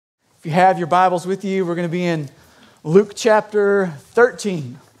If you have your Bibles with you, we're going to be in Luke chapter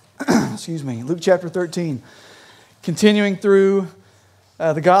 13. Luke chapter 13. Continuing through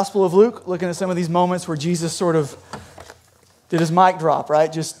the Gospel of Luke, looking at some of these moments where Jesus sort of did his mic drop,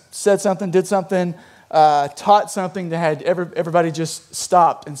 right? Just said something, did something, taught something that had everybody just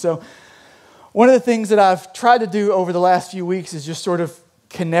stopped. And so one of the things that I've tried to do over the last few weeks is just sort of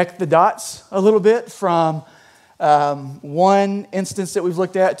connect the dots a little bit from one instance that we've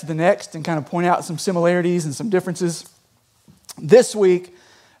looked at to the next and kind of point out some similarities and some differences. This week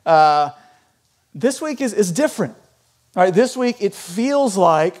is different. All right, this week it feels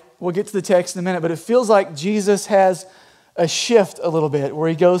like, we'll get to the text in a minute, but it feels like Jesus has a shift a little bit where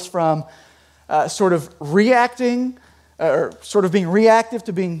he goes from sort of reacting or sort of being reactive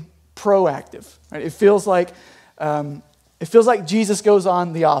to being proactive. Right? It feels like Jesus goes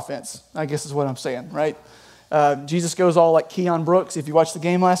on the offense, I guess is what I'm saying, right? Jesus goes all like Keon Brooks, if you watched the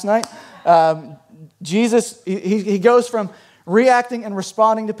game last night. Jesus, he goes from reacting and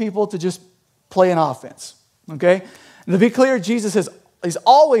responding to people to just playing offense, okay? And to be clear, Jesus he's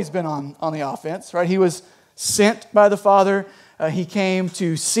always been on the offense, right? He was sent by the Father. He came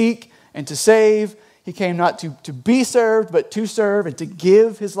to seek and to save. He came not to be served, but to serve and to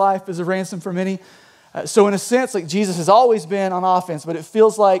give his life as a ransom for many. So in a sense, like Jesus has always been on offense, but it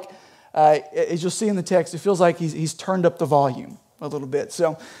feels like, as you'll see in the text, it feels like he's turned up the volume a little bit.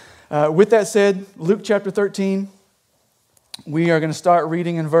 So with that said, Luke chapter 13, we are going to start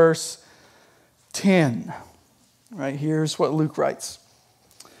reading in verse 10. Right, here's what Luke writes.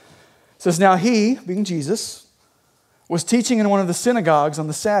 It says, "Now he," being Jesus, "was teaching in one of the synagogues on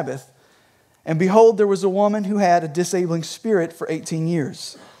the Sabbath, and behold, there was a woman who had a disabling spirit for 18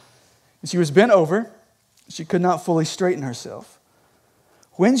 years. And she was bent over, she could not fully straighten herself.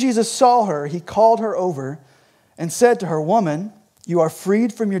 When Jesus saw her, he called her over and said to her, 'Woman, you are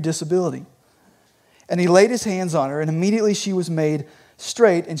freed from your disability.' And he laid his hands on her, and immediately she was made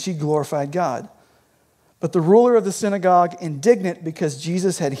straight, and she glorified God. But the ruler of the synagogue, indignant because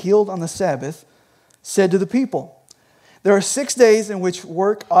Jesus had healed on the Sabbath, said to the people, 'There are 6 days in which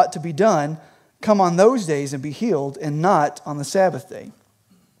work ought to be done. Come on those days and be healed, and not on the Sabbath day.'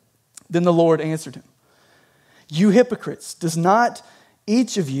 Then the Lord answered him, 'You hypocrites, does not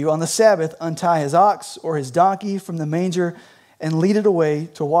each of you on the Sabbath untie his ox or his donkey from the manger and lead it away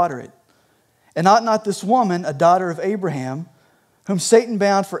to water it? And ought not this woman, a daughter of Abraham, whom Satan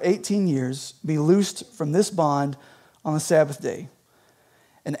bound for 18 years, be loosed from this bond on the Sabbath day?'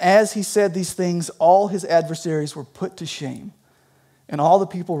 And as he said these things, all his adversaries were put to shame, and all the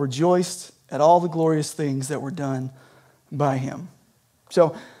people rejoiced at all the glorious things that were done by him."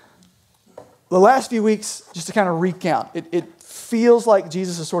 So, the last few weeks, just to kind of recount, it feels like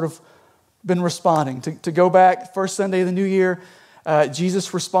Jesus has sort of been responding. To go back, first Sunday of the new year,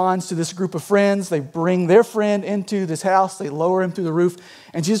 Jesus responds to this group of friends. They bring their friend into this house. They lower him through the roof.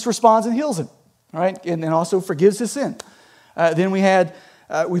 And Jesus responds and heals him, right? And also forgives his sin. Then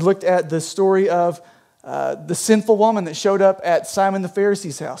we looked at the story of the sinful woman that showed up at Simon the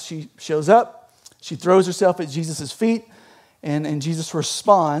Pharisee's house. She shows up. She throws herself at Jesus' feet. And Jesus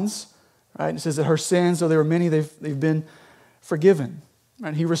responds, right? And it says that her sins, though there were many, they've been forgiven.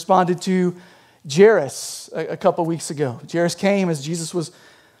 Right? He responded to Jairus a couple weeks ago. Jairus came as Jesus was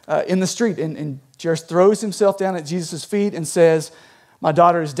in the street, and Jairus throws himself down at Jesus' feet and says, "My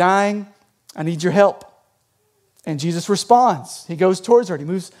daughter is dying. I need your help." And Jesus responds. He goes towards her. He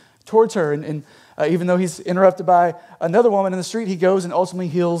moves towards her. And even though he's interrupted by another woman in the street, he goes and ultimately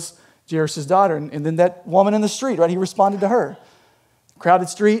heals Jairus' daughter. And then that woman in the street, right, he responded to her. Crowded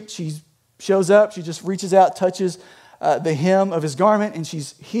street, she shows up. She just reaches out, touches the hem of his garment, and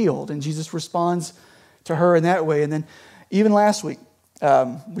she's healed. And Jesus responds to her in that way. And then even last week,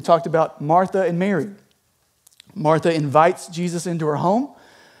 we talked about Martha and Mary. Martha invites Jesus into her home.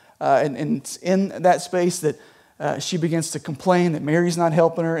 And it's in that space that she begins to complain that Mary's not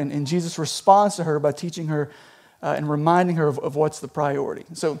helping her. And Jesus responds to her by teaching her and reminding her of what's the priority.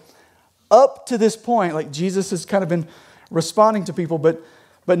 So up to this point, like Jesus has kind of been responding to people,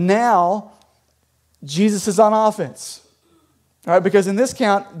 but now Jesus is on offense, all right? Because in this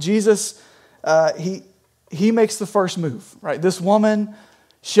count, Jesus, he makes the first move, right? This woman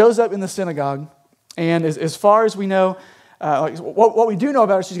shows up in the synagogue, and as far as we know, what we do know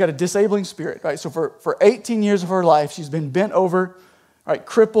about her, she's got a disabling spirit, right? So for 18 years of her life, she's been bent over, right,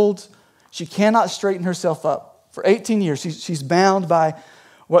 crippled. She cannot straighten herself up. For 18 years, she's bound by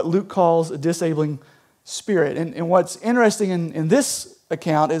what Luke calls a disabling spirit. And what's interesting in this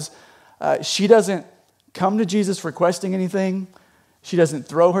account is she doesn't come to Jesus requesting anything. She doesn't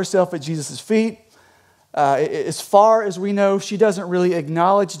throw herself at Jesus' feet. As far as we know, she doesn't really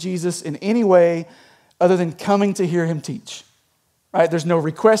acknowledge Jesus in any way other than coming to hear him teach. Right? There's no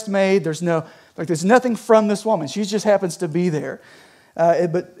request made. There's nothing from this woman. She just happens to be there.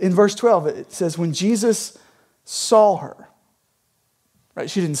 But in verse 12, it says, when Jesus saw her, right?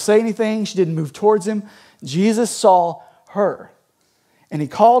 She didn't say anything. She didn't move towards him. Jesus saw her. And he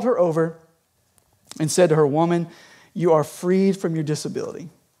called her over and said to her, woman, you are freed from your disability.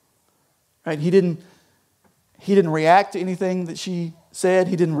 Right? He didn't react to anything that she said.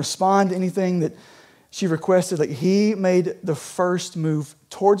 He didn't respond to anything that she requested. Like, he made the first move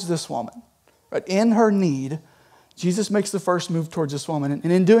towards this woman. Right? In her need, Jesus makes the first move towards this woman.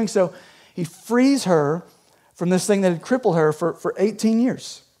 And in doing so, he frees her from this thing that had crippled her for 18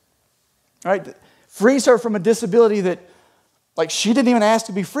 years. Right? Frees her from a disability that, like, she didn't even ask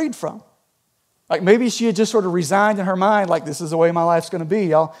to be freed from. Like, maybe she had just sort of resigned in her mind, like, this is the way my life's going to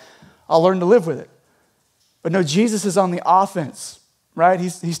be. I'll learn to live with it. But no, Jesus is on the offense, right?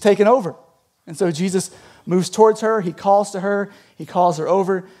 He's taken over. And so Jesus moves towards her. He calls to her. He calls her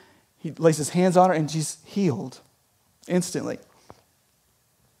over. He lays his hands on her, and she's healed instantly.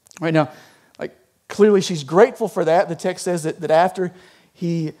 Right now, like, clearly she's grateful for that. The text says that after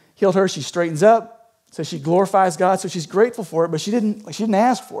he healed her, she straightens up. So she glorifies God. So she's grateful for it, but she didn't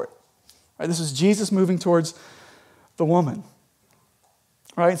ask for it. Right? This is Jesus moving towards the woman.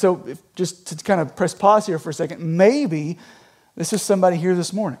 Right? So just to kind of press pause here for a second, maybe this is somebody here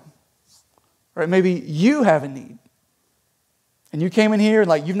this morning. Right? Maybe you have a need. And you came in here and,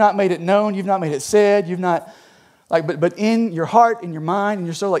 like, you've not made it known, you've not made it said, you've not, like, but in your heart, in your mind, in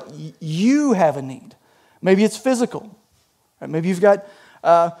your soul, like, you have a need. Maybe it's physical. Right? Maybe you've got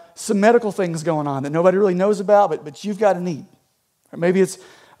some medical things going on that nobody really knows about, but you've got a need. Or maybe it's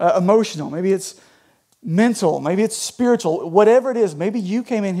emotional. Maybe it's mental. Maybe it's spiritual. Whatever it is, maybe you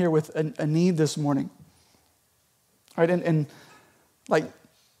came in here with a need this morning. Right? And like,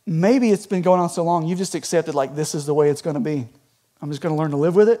 maybe it's been going on so long, you've just accepted, like, this is the way it's going to be. I'm just going to learn to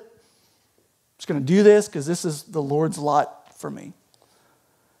live with it. I'm just going to do this because this is the Lord's lot for me.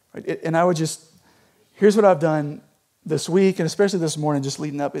 Right? And I would here's what I've done this week, and especially this morning, just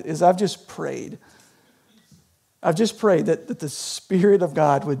leading up, is I've just prayed. I've just prayed that the Spirit of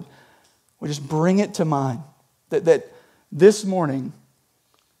God would just bring it to mind. That this morning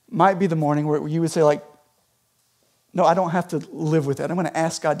might be the morning where you would say, like, no, I don't have to live with that. I'm going to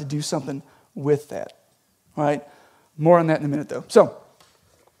ask God to do something with that. All right? More on that in a minute, though.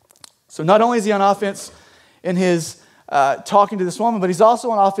 So not only is he on offense in his talking to this woman, but he's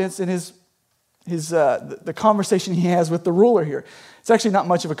also on offense in the conversation he has with the ruler here. It's actually not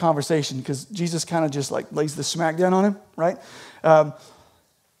much of a conversation because Jesus kind of just, like, lays the smack down on him, right?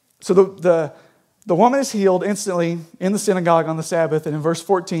 So the woman is healed instantly in the synagogue on the Sabbath, and in verse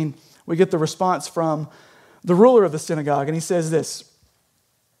 14, we get the response from the ruler of the synagogue, and he says this.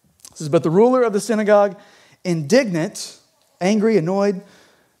 It says, but the ruler of the synagogue, indignant, angry, annoyed,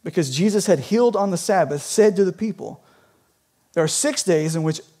 because Jesus had healed on the Sabbath, said to the people, there are 6 days in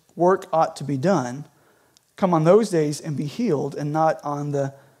which work ought to be done. Come on those days and be healed, and not on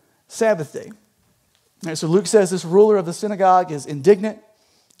the Sabbath day. All right, so Luke says this ruler of the synagogue is indignant,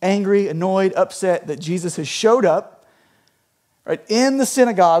 angry, annoyed, upset that Jesus has showed up, right, in the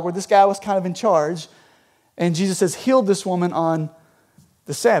synagogue where this guy was kind of in charge, and Jesus has healed this woman on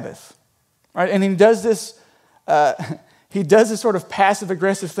the Sabbath. Right? And he does this sort of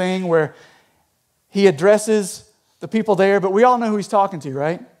passive-aggressive thing where he addresses the people there, but we all know who he's talking to,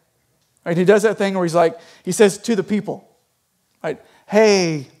 right? Right? He does that thing where he says to the people, right,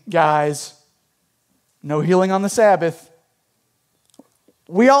 hey, guys, no healing on the Sabbath.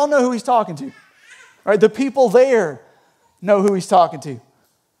 We all know who he's talking to. Right? The people there know who he's talking to.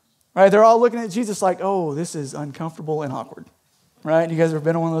 Right? They're all looking at Jesus like, oh, this is uncomfortable and awkward. Right? You guys ever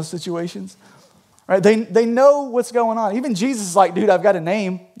been in one of those situations? Right? They know what's going on. Even Jesus is like, dude, I've got a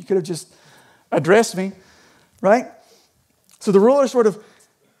name. You could have just addressed me. Right? So the ruler sort of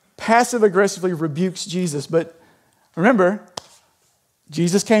passive-aggressively rebukes Jesus. But remember,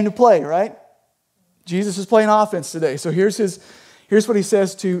 Jesus came to play, right? Jesus is playing offense today. So here's what he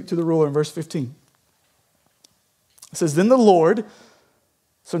says to the ruler in verse 15. It says, then the Lord,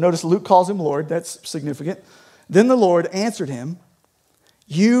 so notice Luke calls him Lord, that's significant. Then the Lord answered him,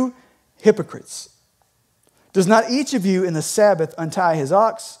 you hypocrites, does not each of you in the Sabbath untie his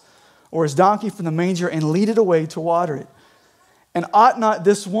ox or his donkey from the manger and lead it away to water it? And ought not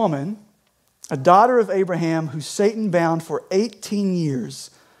this woman, a daughter of Abraham, who Satan bound for 18 years,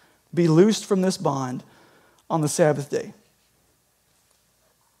 be loosed from this bond on the Sabbath day?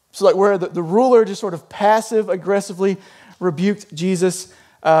 So like where the ruler just sort of passive-aggressively rebuked Jesus,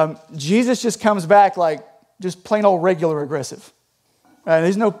 Jesus just comes back like just plain old regular aggressive.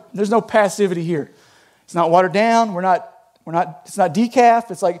 There's no passivity here. It's not watered down. It's not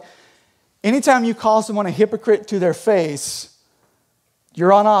decaf. It's like anytime you call someone a hypocrite to their face,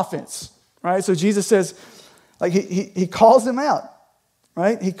 you're on offense, right? So Jesus says, like he calls them out,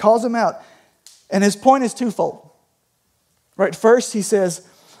 right? He calls them out. And his point is twofold, right? First, he says,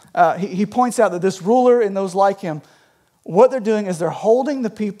 he points out that this ruler and those like him, what they're doing is they're holding the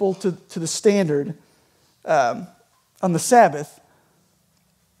people to the standard on the Sabbath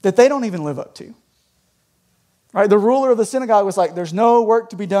that they don't even live up to. Right? The ruler of the synagogue was like, there's no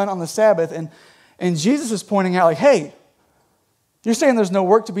work to be done on the Sabbath. And Jesus is pointing out like, hey, you're saying there's no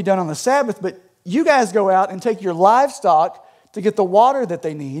work to be done on the Sabbath, but you guys go out and take your livestock to get the water that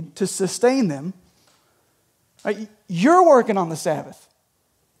they need to sustain them. Right? You're working on the Sabbath.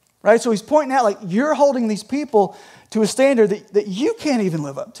 Right? So he's pointing out like, you're holding these people to a standard that you can't even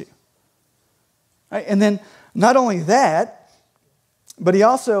live up to. Right? And then not only that, but he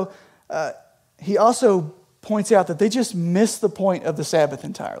also points out that they just miss the point of the Sabbath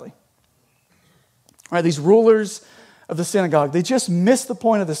entirely. Right? These rulers of the synagogue, they just miss the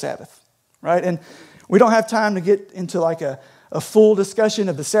point of the Sabbath. Right? And we don't have time to get into like a full discussion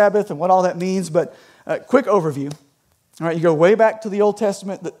of the Sabbath and what all that means, but quick overview. All right, you go way back to the Old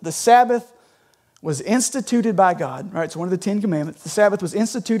Testament. The Sabbath was instituted by God. Right? It's one of the 10 Commandments. The Sabbath was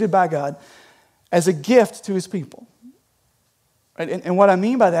instituted by God as a gift to his people. Right? And what I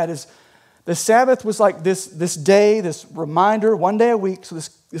mean by that is the Sabbath was like this day, this reminder, one day a week, so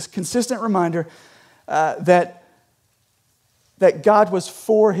this consistent reminder that God was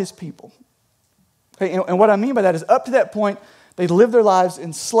for his people. Okay? And what I mean by that is up to that point, they lived their lives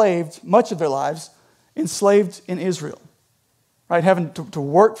enslaved, much of their lives, enslaved in Israel. Right? Having to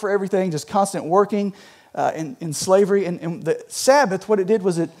work for everything, just constant working in slavery. And the Sabbath, what it did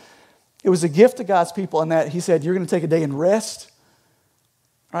was it was a gift to God's people in that he said, you're going to take a day and rest.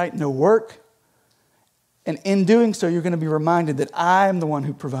 Right? No work. And in doing so, you're going to be reminded that I'm the one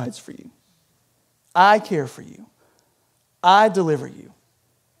who provides for you. I care for you. I deliver you.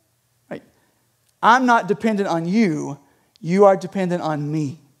 Right? I'm not dependent on you. You are dependent on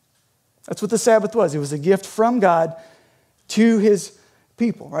me. That's what the Sabbath was. It was a gift from God to his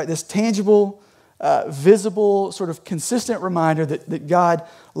people. Right? This tangible, visible, sort of consistent reminder that God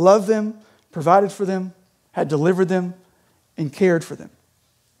loved them, provided for them, had delivered them, and cared for them.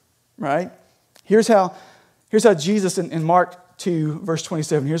 Right? Here's how Jesus in Mark 2, verse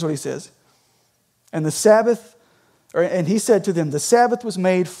 27, here's what he says. And he said to them, the Sabbath was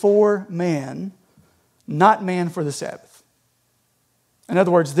made for man, not man for the Sabbath. In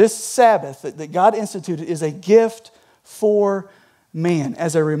other words, this Sabbath that God instituted is a gift for man,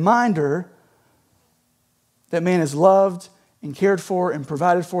 as a reminder that man is loved and cared for and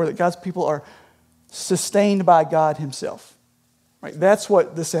provided for, that God's people are sustained by God himself. Right? That's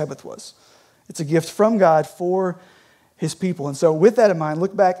what the Sabbath was. It's a gift from God for his people. And so with that in mind,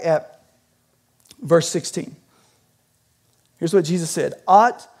 look back at verse 16. Here's what Jesus said.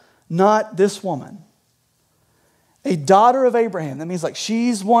 Ought not this woman, a daughter of Abraham, that means like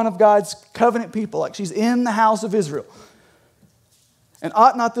she's one of God's covenant people, like she's in the house of Israel. And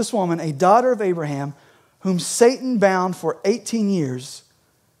ought not this woman, a daughter of Abraham, whom Satan bound for 18 years,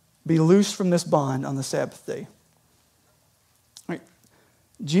 be loosed from this bond on the Sabbath day?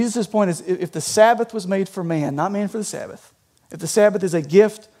 Jesus' point is, if the Sabbath was made for man, not man for the Sabbath, if the Sabbath is a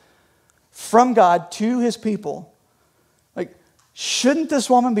gift from God to his people, like, shouldn't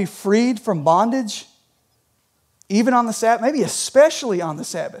this woman be freed from bondage even on the Sabbath, maybe especially on the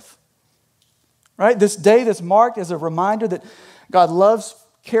Sabbath? Right? This day that's marked as a reminder that God loves,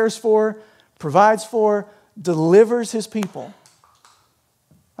 cares for, provides for, delivers his people.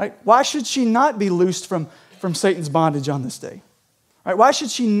 Right? Why should she not be loosed from Satan's bondage on this day? Right? Why should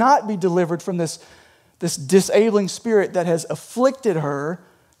she not be delivered from this disabling spirit that has afflicted her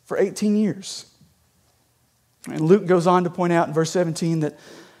for 18 years? And Luke goes on to point out in verse 17 that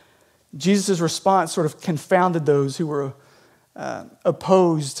Jesus' response sort of confounded those who were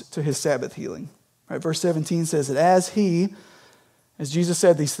opposed to his Sabbath healing. Right? Verse 17 says that as Jesus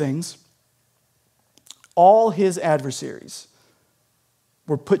said these things, all his adversaries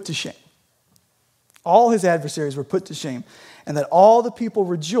were put to shame. All his adversaries were put to shame. And that all the people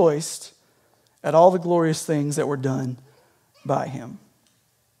rejoiced at all the glorious things that were done by him.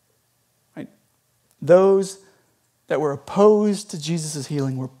 Right? Those that were opposed to Jesus'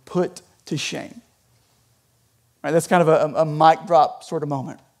 healing were put to shame. Right? That's kind of a mic drop sort of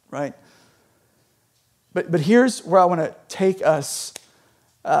moment, right? But here's where I want to take us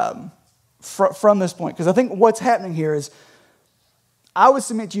from this point, because I think what's happening here is I would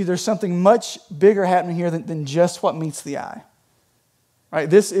submit to you there's something much bigger happening here than just what meets the eye. Right?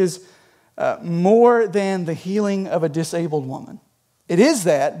 This is more than the healing of a disabled woman. It is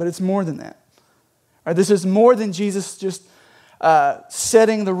that, but it's more than that. Right? This is more than Jesus just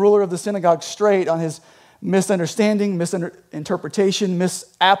setting the ruler of the synagogue straight on his misunderstanding, misinterpretation,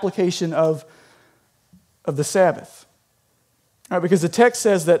 misapplication of the Sabbath. Right? Because the text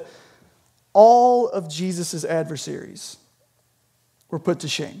says that all of Jesus' adversaries were put to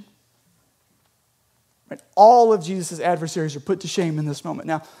shame. Right? All of Jesus' adversaries are put to shame in this moment.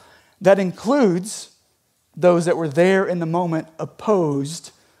 Now, that includes those that were there in the moment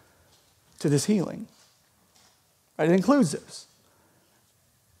opposed to this healing. Right? It includes those.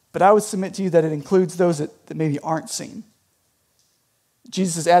 But I would submit to you that it includes those that maybe aren't seen.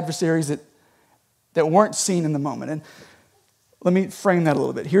 Jesus' adversaries that weren't seen in the moment. And let me frame that a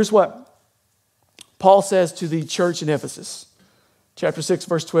little bit. Here's what Paul says to the church in Ephesus. Chapter 6,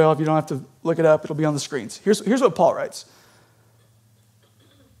 verse 12. You don't have to look it up. It'll be on the screens. Here's what Paul writes.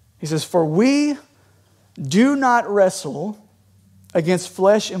 He says, "For we do not wrestle against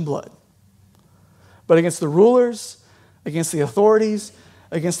flesh and blood, but against the rulers, against the authorities,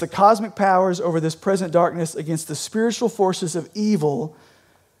 against the cosmic powers over this present darkness, against the spiritual forces of evil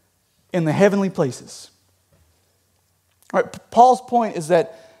in the heavenly places." All right, Paul's point is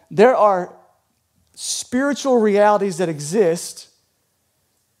that there are spiritual realities that exist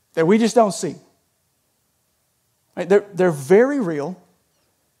that we just don't see. Right? They're very real.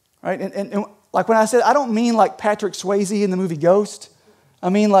 Right? And like when I said, I don't mean like Patrick Swayze in the movie Ghost. I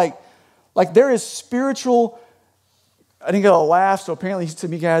mean like there is spiritual. I didn't get a laugh, so apparently some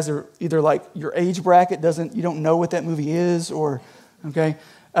of you guys are either like your age bracket you don't know what that movie is, or okay.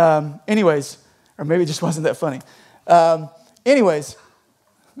 Anyways, or maybe it just wasn't that funny. Anyways,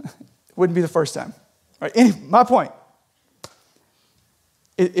 wouldn't be the first time. Right? My point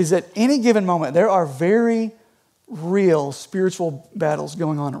is that any given moment there are very real spiritual battles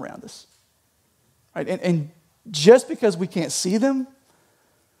going on around us. Right? And just because we can't see them,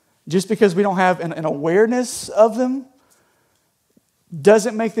 just because we don't have an awareness of them,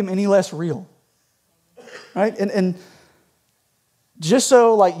 doesn't make them any less real. Right? And just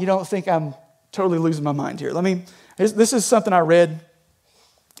so like you don't think I'm totally losing my mind here. This is something I read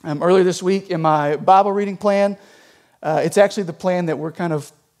earlier this week in my Bible reading plan. It's actually the plan that we're kind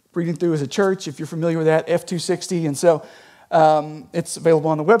of reading through as a church, if you're familiar with that, F260. And so it's available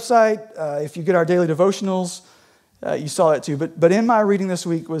on the website. If you get our daily devotionals, you saw that too. But in my reading this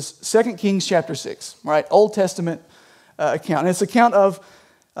week was 2 Kings chapter 6, right? Old Testament account. And it's an account of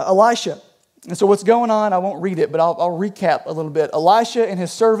Elisha. And so what's going on, I won't read it, but I'll recap a little bit. Elisha and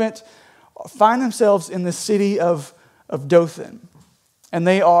his servant find themselves in the city of Dothan. And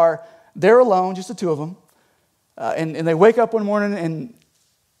they're alone, just the two of them. And they wake up one morning and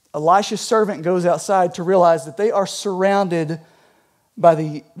Elisha's servant goes outside to realize that they are surrounded by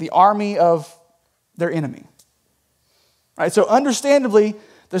the army of their enemy. Right? So understandably,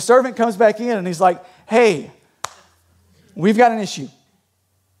 the servant comes back in and he's like, "Hey, we've got an issue.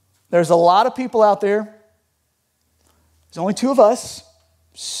 There's a lot of people out there. There's only two of us.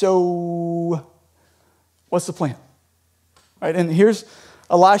 So what's the plan?" Right? And here's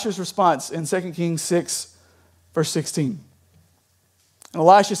Elisha's response in 2 Kings 6, verse 16. And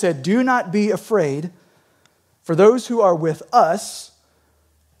Elisha said, "Do not be afraid, for those who are with us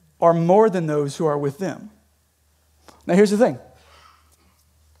are more than those who are with them." Now here's the thing.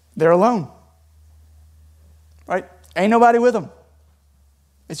 They're alone. Right? Ain't nobody with them.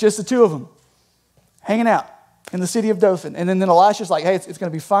 It's just the two of them hanging out in the city of Dothan. And then Elisha's like, "Hey, it's going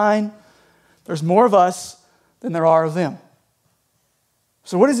to be fine. There's more of us than there are of them."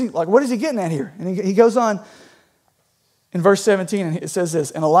 So what is he getting at here? And he goes on in verse 17, and it says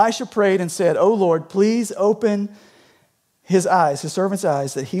this, "And Elisha prayed and said, 'O Lord, please open his eyes, his servant's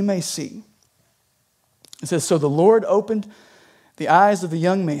eyes, that he may see.' It says, 'So the Lord opened the eyes of the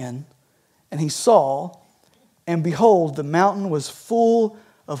young man, and he saw, and behold, the mountain was full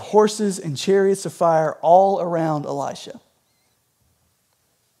of horses and chariots of fire all around Elisha.'"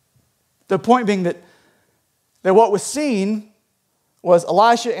 The point being that what was seen was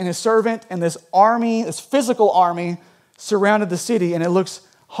Elisha and his servant and this army, this physical army, surrounded the city, and it looks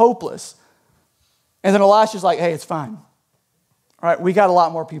hopeless. And then Elisha's like, "Hey, it's fine. All right, we got a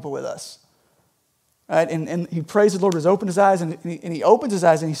lot more people with us." Right? And he prays the Lord has opened his eyes, and he opens his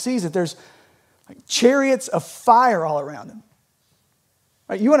eyes and he sees that there's like chariots of fire all around him.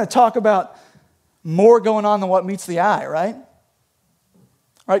 Right? You want to talk about more going on than what meets the eye, right?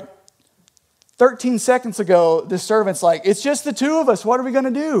 Right? 13 seconds ago, this servant's like, "It's just the two of us. What are we going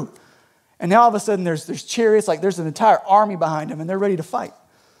to do?" And now all of a sudden there's chariots, like there's an entire army behind them, and they're ready to fight.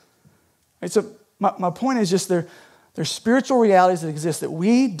 Right? So my point is just there's spiritual realities that exist that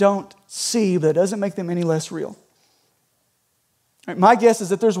we don't see, but it doesn't make them any less real. Right? My guess is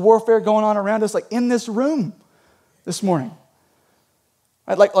that there's warfare going on around us, like in this room this morning.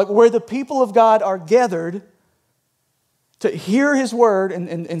 Right? Like where the people of God are gathered to hear His word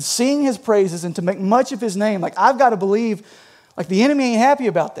and sing His praises and to make much of His name. Like, I've got to believe, like, the enemy ain't happy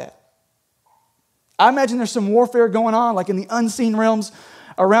about that. I imagine there's some warfare going on, like in the unseen realms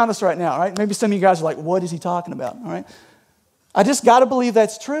around us right now, right? Maybe some of you guys are like, what is he talking about, all right? I just got to believe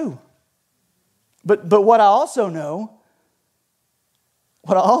that's true. But what I also know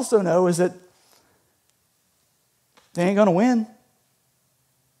is that they ain't going to win.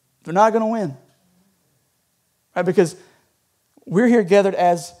 They're not going to win. Right? Because we're here gathered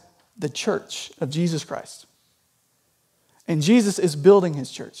as the church of Jesus Christ. And Jesus is building His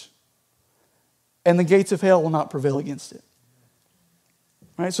church. And the gates of hell will not prevail against it.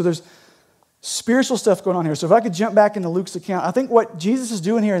 Right? So there's spiritual stuff going on here. So if I could jump back into Luke's account, I think what Jesus is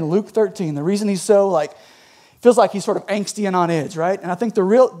doing here in Luke 13, the reason he's so feels like he's sort of angsty and on edge, right? And I think the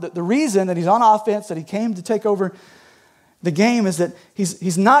reason that he's on offense, that he came to take over the game, is that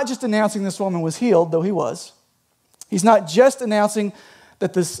he's not just announcing this woman was healed, though he was. He's not just announcing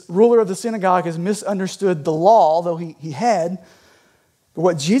that this ruler of the synagogue has misunderstood the law, though he had. But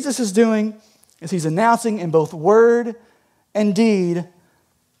what Jesus is doing is he's announcing in both word and deed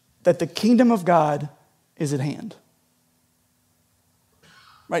that the kingdom of God is at hand.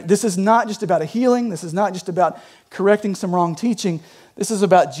 Right? This is not just about a healing. This is not just about correcting some wrong teaching. This is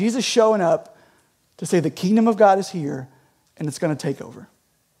about Jesus showing up to say the kingdom of God is here and it's going to take over.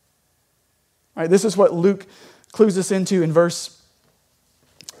 Right? This is what Luke clues us into in verse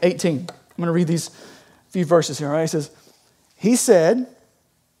 18. I'm going to read these few verses here. All right? He says, he said,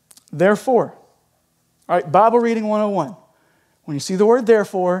 therefore. All right, Bible reading 101. When you see the word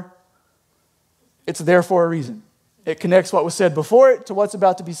therefore, it's there for a reason. It connects what was said before it to what's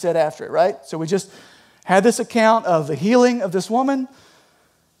about to be said after it, right? So we just had this account of the healing of this woman.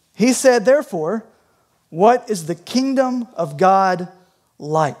 He said, therefore, what is the kingdom of God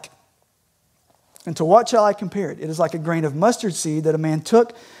like? And to what shall I compare it? It is like a grain of mustard seed that a man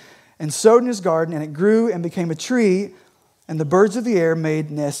took and sowed in his garden, and it grew and became a tree, and the birds of the air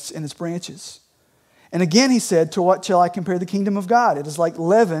made nests in its branches. And again he said, to what shall I compare the kingdom of God? It is like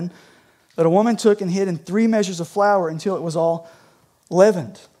leaven that a woman took and hid in 3 measures of flour until it was all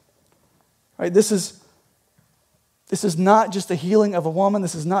leavened. Right? This is not just the healing of a woman.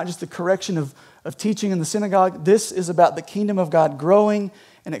 This is not just the correction of teaching in the synagogue. This is about the kingdom of God growing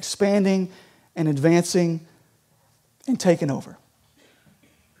and expanding and advancing and taking over.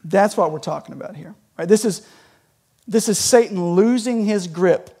 That's what we're talking about here. Right? This is Satan losing his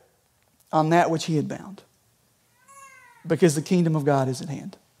grip on that which he had bound, because the kingdom of God is at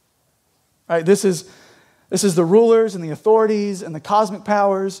hand. Right? This is the rulers and the authorities and the cosmic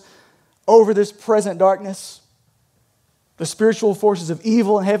powers over this present darkness, the spiritual forces of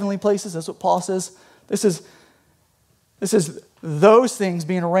evil in heavenly places. That's what Paul says. This is those things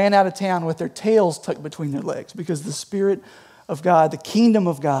being ran out of town with their tails tucked between their legs, because the Spirit of God, the kingdom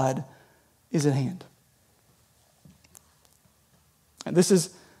of God, is at hand. And this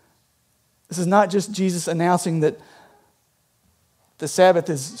is not just Jesus announcing that the Sabbath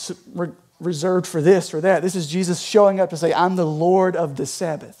is reserved for this or that. This is Jesus showing up to say, I'm the Lord of the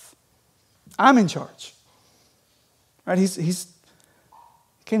Sabbath. I'm in charge. Right? He's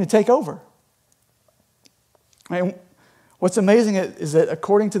came to take over. Right? What's amazing is that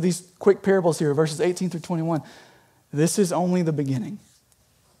according to these quick parables here, verses 18 through 21, this is only the beginning.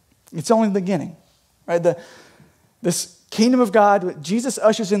 It's only the beginning. Right? This kingdom of God, Jesus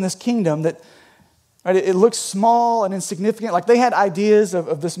ushers in this kingdom that, right, it looks small and insignificant. Like they had ideas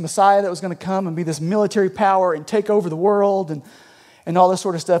of this Messiah that was going to come and be this military power and take over the world and all this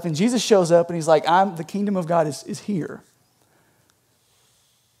sort of stuff. And Jesus shows up and he's like, the kingdom of God is here.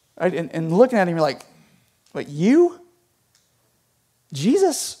 Right? And looking at him, you're like, you?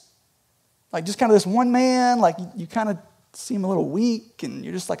 Jesus? Like just kind of this one man, like you kind of seem a little weak and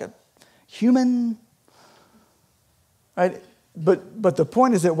you're just like a human. Right? But the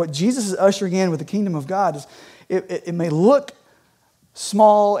point is that what Jesus is ushering in with the kingdom of God is it may look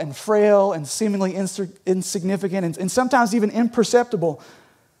small and frail and seemingly insignificant and sometimes even imperceptible,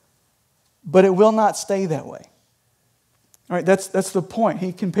 but it will not stay that way. All right, that's the point.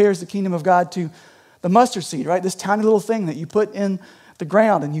 He compares the kingdom of God to the mustard seed, right? This tiny little thing that you put in the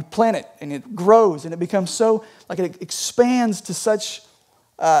ground and you plant it and it grows and it becomes so, like it expands to such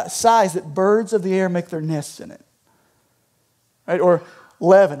size that birds of the air make their nests in it. Right? Or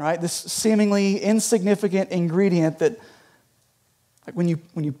leaven, right? This seemingly insignificant ingredient that, like when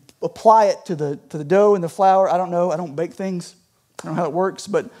you apply it to the dough and the flour, I don't know, I don't bake things, I don't know how it works,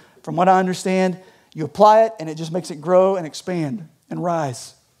 but from what I understand, you apply it and it just makes it grow and expand and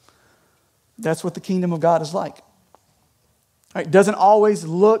rise. That's what the kingdom of God is like. Right? It doesn't always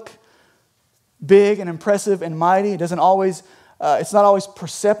look big and impressive and mighty. It doesn't always, it's not always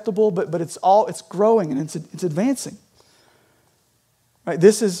perceptible, but it's growing and it's advancing. Right?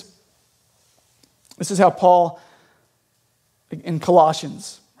 This is how Paul in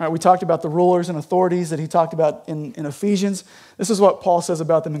Colossians, right? We talked about the rulers and authorities that he talked about in Ephesians. This is what Paul says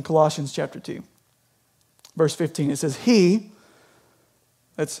about them in Colossians chapter 2. Verse 15, it says, He,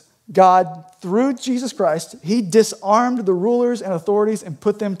 that's God, through Jesus Christ, He disarmed the rulers and authorities and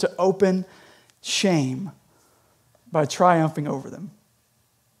put them to open shame by triumphing over them.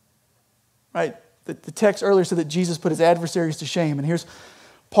 Right? The text earlier said that Jesus put His adversaries to shame. And here's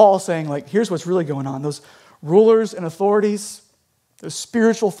Paul saying, like, here's what's really going on. Those rulers and authorities, those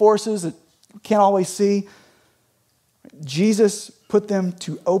spiritual forces that we can't always see, Jesus put them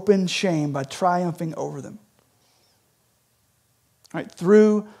to open shame by triumphing over them. Right?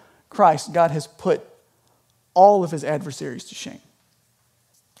 Through Christ, God has put all of His adversaries to shame.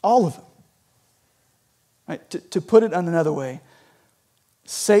 All of them. Right? To put it another way,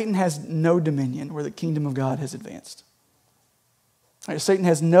 Satan has no dominion where the kingdom of God has advanced. Right? Satan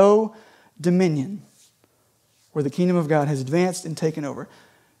has no dominion where the kingdom of God has advanced and taken over.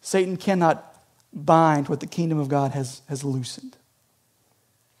 Satan cannot bind what the kingdom of God has loosened.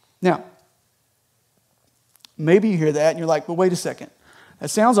 Now, maybe you hear that and you're like, well, wait a second. That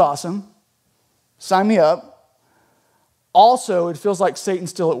sounds awesome. Sign me up. Also, it feels like Satan's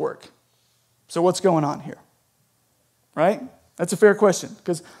still at work. So what's going on here? Right? That's a fair question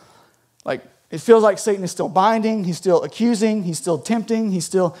because it feels like Satan is still binding, he's still accusing, he's still tempting, he's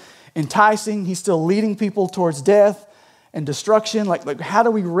still enticing, he's still leading people towards death and destruction. Like how do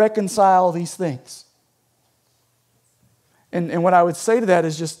we reconcile these things? And what I would say to that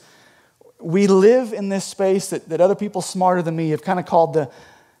is just, we live in this space that other people smarter than me have kind of called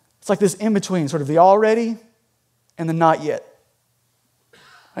it's like this in-between, sort of the already and the not yet.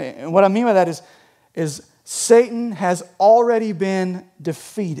 And what I mean by that is Satan has already been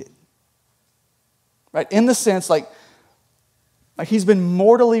defeated. Right? In the sense, like he's been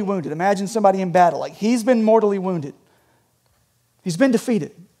mortally wounded. Imagine somebody in battle. Like he's been mortally wounded. He's been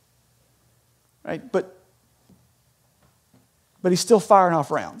defeated. Right? But he's still firing off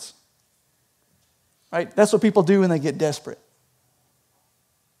rounds. Right? That's what people do when they get desperate.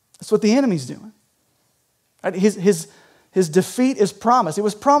 That's what the enemy's doing. Right? His defeat is promised. It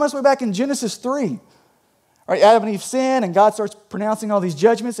was promised way back in Genesis 3. Right? Adam and Eve sin, and God starts pronouncing all these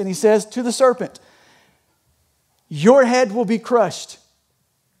judgments, and He says to the serpent, your head will be crushed.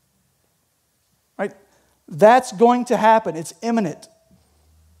 Right? That's going to happen. It's imminent.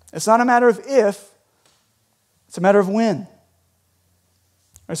 It's not a matter of if, it's a matter of when.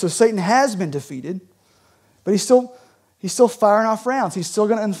 Right? So Satan has been defeated, but he's still firing off rounds. He's still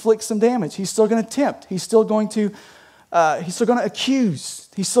going to inflict some damage. He's still going to tempt. He's still going to accuse.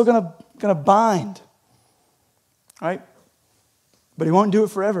 He's still going to bind. Right? But he won't do it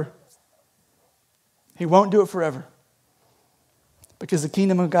forever. He won't do it forever. Because the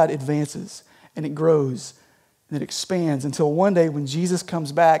kingdom of God advances and it grows and it expands until one day when Jesus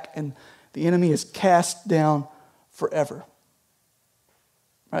comes back and the enemy is cast down forever.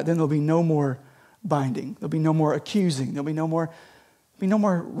 Right? Then there'll be no more binding. There'll be no more accusing. There'll be no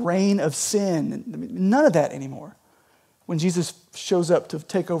more reign of sin. None of that anymore. When Jesus shows up to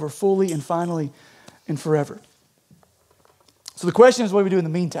take over fully and finally and forever. So the question is, what do we do in the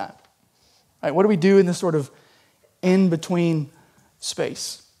meantime? Right, what do we do in this sort of in-between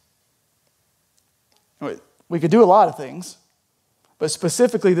space? We could do a lot of things, but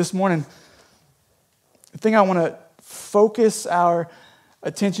specifically this morning, the thing I want to focus our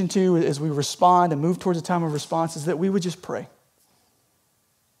attention to as we respond and move towards a time of response is that we would just pray.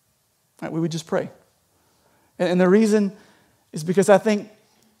 Right, we would just pray. And the reason is because I think,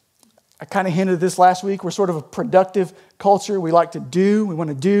 I kind of hinted at this last week, we're sort of a productive culture. We like to do, we want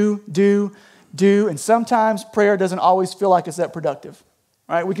to do, and sometimes prayer doesn't always feel like it's that productive.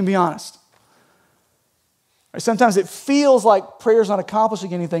 Right? We can be honest. Right? Sometimes it feels like prayer's not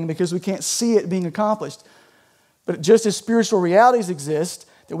accomplishing anything because we can't see it being accomplished. But just as spiritual realities exist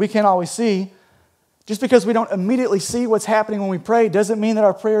that we can't always see, just because we don't immediately see what's happening when we pray doesn't mean that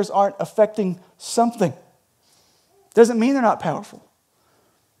our prayers aren't affecting something. Doesn't mean they're not powerful.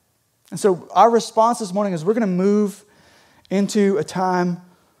 And so our response this morning is we're going to move into a time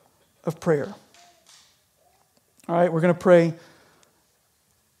of prayer. All right, we're going to pray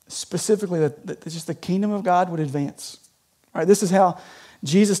specifically that just the kingdom of God would advance. All right, this is how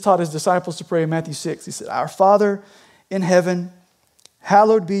Jesus taught his disciples to pray in Matthew 6. He said, "Our Father in heaven,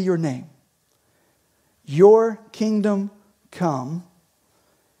 hallowed be your name. Your kingdom come,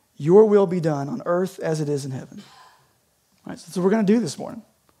 your will be done on earth as it is in heaven." All right, so that's what we're going to do this morning.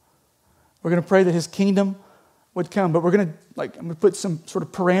 We're going to pray that his kingdom would come, but I'm going to put some sort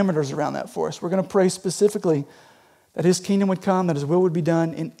of parameters around that for us. We're going to pray specifically that his kingdom would come, that his will would be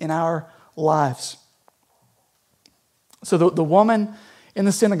done in our lives. So the woman in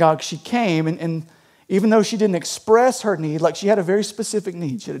the synagogue, she came, and even though she didn't express her need, like she had a very specific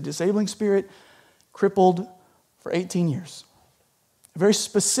need. She had a disabling spirit, crippled for 18 years. A very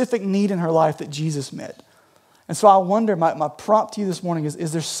specific need in her life that Jesus met. And so I wonder, my prompt to you this morning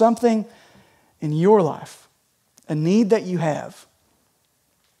is there something in your life, a need that you have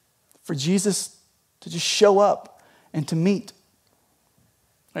for Jesus to just show up and to meet?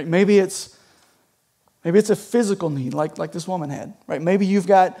 Like maybe it's a physical need, like this woman had. Right? Maybe you've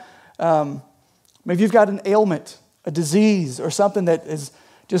got an ailment, a disease, or something that has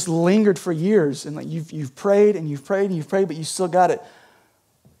just lingered for years, and like you've prayed and you've prayed and you've prayed, but you still got it.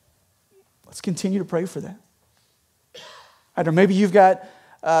 Let's continue to pray for that. Right? Or maybe you've got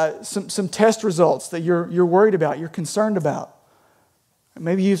some test results that you're worried about, you're concerned about.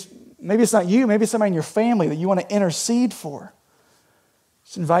 Maybe it's not you, maybe it's somebody in your family that you want to intercede for.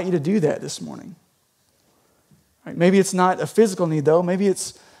 Just invite you to do that this morning. Right? Maybe it's not a physical need though. Maybe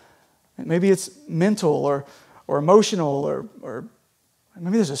it's mental or emotional or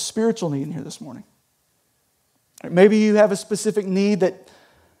maybe there's a spiritual need in here this morning. Right? Maybe you have a specific need that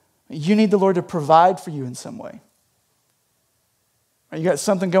you need the Lord to provide for you in some way. Right? You got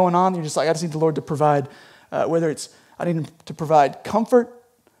something going on, you're just like, I just need the Lord to provide, whether it's, I need Him to provide comfort,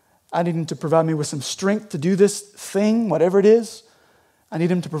 I need Him to provide me with some strength to do this thing, whatever it is. I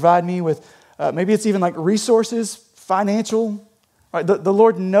need Him to provide me with, maybe it's even like resources, financial. Right? The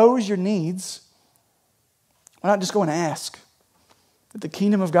Lord knows your needs. Why not just go and ask that the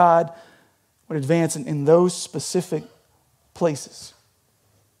kingdom of God would advance in those specific places?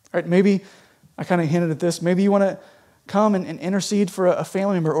 Right? Maybe, I kind of hinted at this, maybe you want to come and intercede for a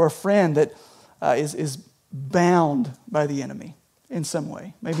family member or a friend that is bound by the enemy in some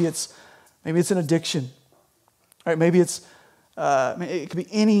way. Maybe it's an addiction. Right? Maybe it could be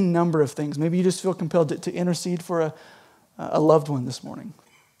any number of things. Maybe you just feel compelled to intercede for a loved one this morning.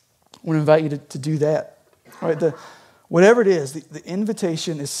 I want to invite you to do that. All right, whatever it is, the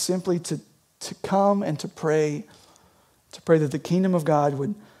invitation is simply to come and to pray that the kingdom of God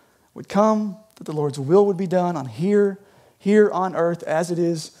would come, that the Lord's will would be done on here on earth as it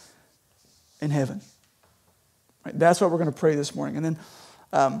is in heaven. Right, that's what we're going to pray this morning. And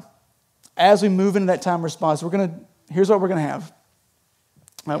then as we move into that time of response, here's what we're going to have.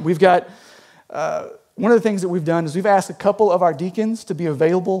 We've got... one of the things that we've done is we've asked a couple of our deacons to be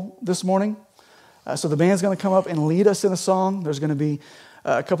available this morning. So the band's going to come up and lead us in a song. There's going to be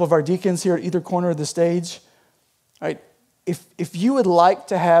a couple of our deacons here at either corner of the stage. All right. If you would like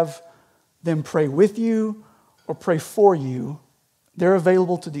to have them pray with you or pray for you, they're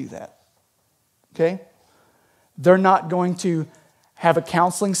available to do that. Okay? They're not going to have a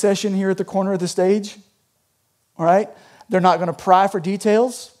counseling session here at the corner of the stage. All right? They're not going to pry for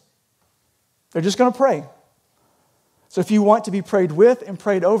details. They're just going to pray. So if you want to be prayed with and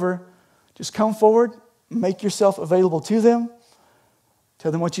prayed over, just come forward, make yourself available to them,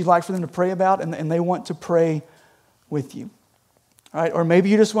 tell them what you'd like for them to pray about, and they want to pray with you. All right? Or maybe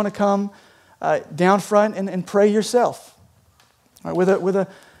you just want to come down front and pray yourself. All right?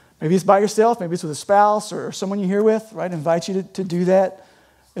 Maybe it's by yourself, maybe it's with a spouse or someone you're here with. Right? I invite you to do that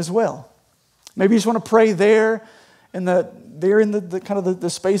as well. Maybe you just want to pray there in the kind of the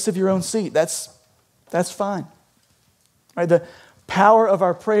space of your own seat. That's fine. Right? The power of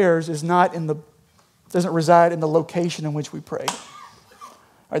our prayers doesn't reside in the location in which we pray.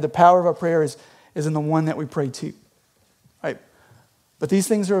 Right? The power of our prayer is in the one that we pray to. Right? But these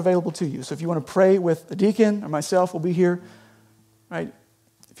things are available to you. So if you want to pray with a deacon or myself, we'll be here. Right?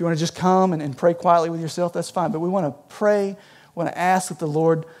 If you want to just come and pray quietly with yourself, that's fine. But we want to pray, we want to ask that the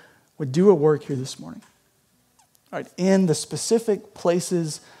Lord would do a work here this morning. Right, in the specific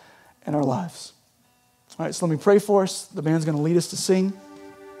places in our lives. All right, so let me pray for us. The band's going to lead us to sing.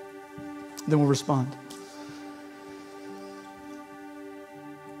 Then we'll respond.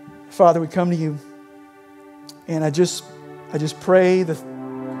 Father, we come to you, and I just pray the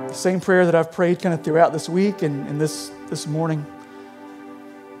same prayer that I've prayed kind of throughout this week and this morning.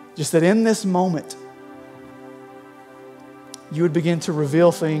 Just that in this moment, you would begin to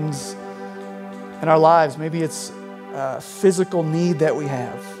reveal things in our lives. Maybe it's a physical need that we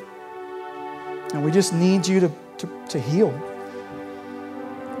have. And we just need you to heal.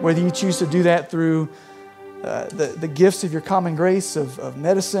 Whether you choose to do that through the gifts of your common grace of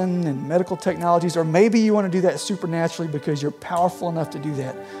medicine and medical technologies, or maybe you want to do that supernaturally because you're powerful enough to do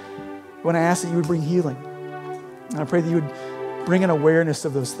that. I want to ask that you would bring healing. And I pray that you would bring an awareness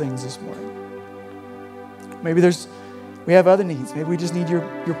of those things this morning. Maybe we have other needs. Maybe we just need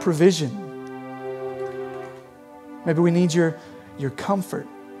your provision. Maybe we need your comfort,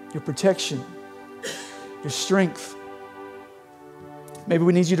 your protection, your strength. Maybe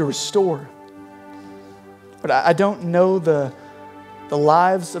we need you to restore. But I don't know the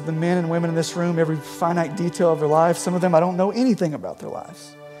lives of the men and women in this room, every finite detail of their lives. Some of them, I don't know anything about their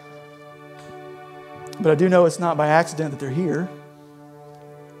lives. But I do know it's not by accident that they're here.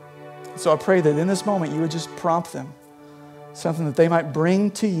 So I pray that in this moment you would just prompt them, something that they might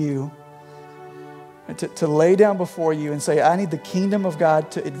bring to you, to lay down before you and say, I need the kingdom of God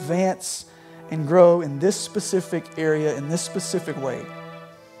to advance and grow in this specific area, in this specific way.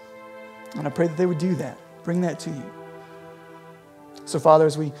 And I pray that they would do that, bring that to you. So Father,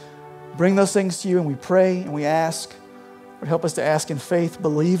 as we bring those things to you and we pray and we ask, Lord, help us to ask in faith,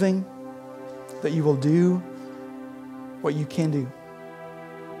 believing that you will do what you can do.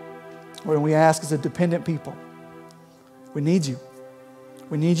 Lord, we ask as a dependent people, we need you.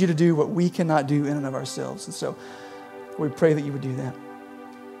 We need you to do what we cannot do in and of ourselves. And so we pray that you would do that.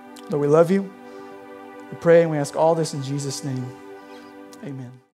 Lord, we love you. We pray and we ask all this in Jesus' name. Amen.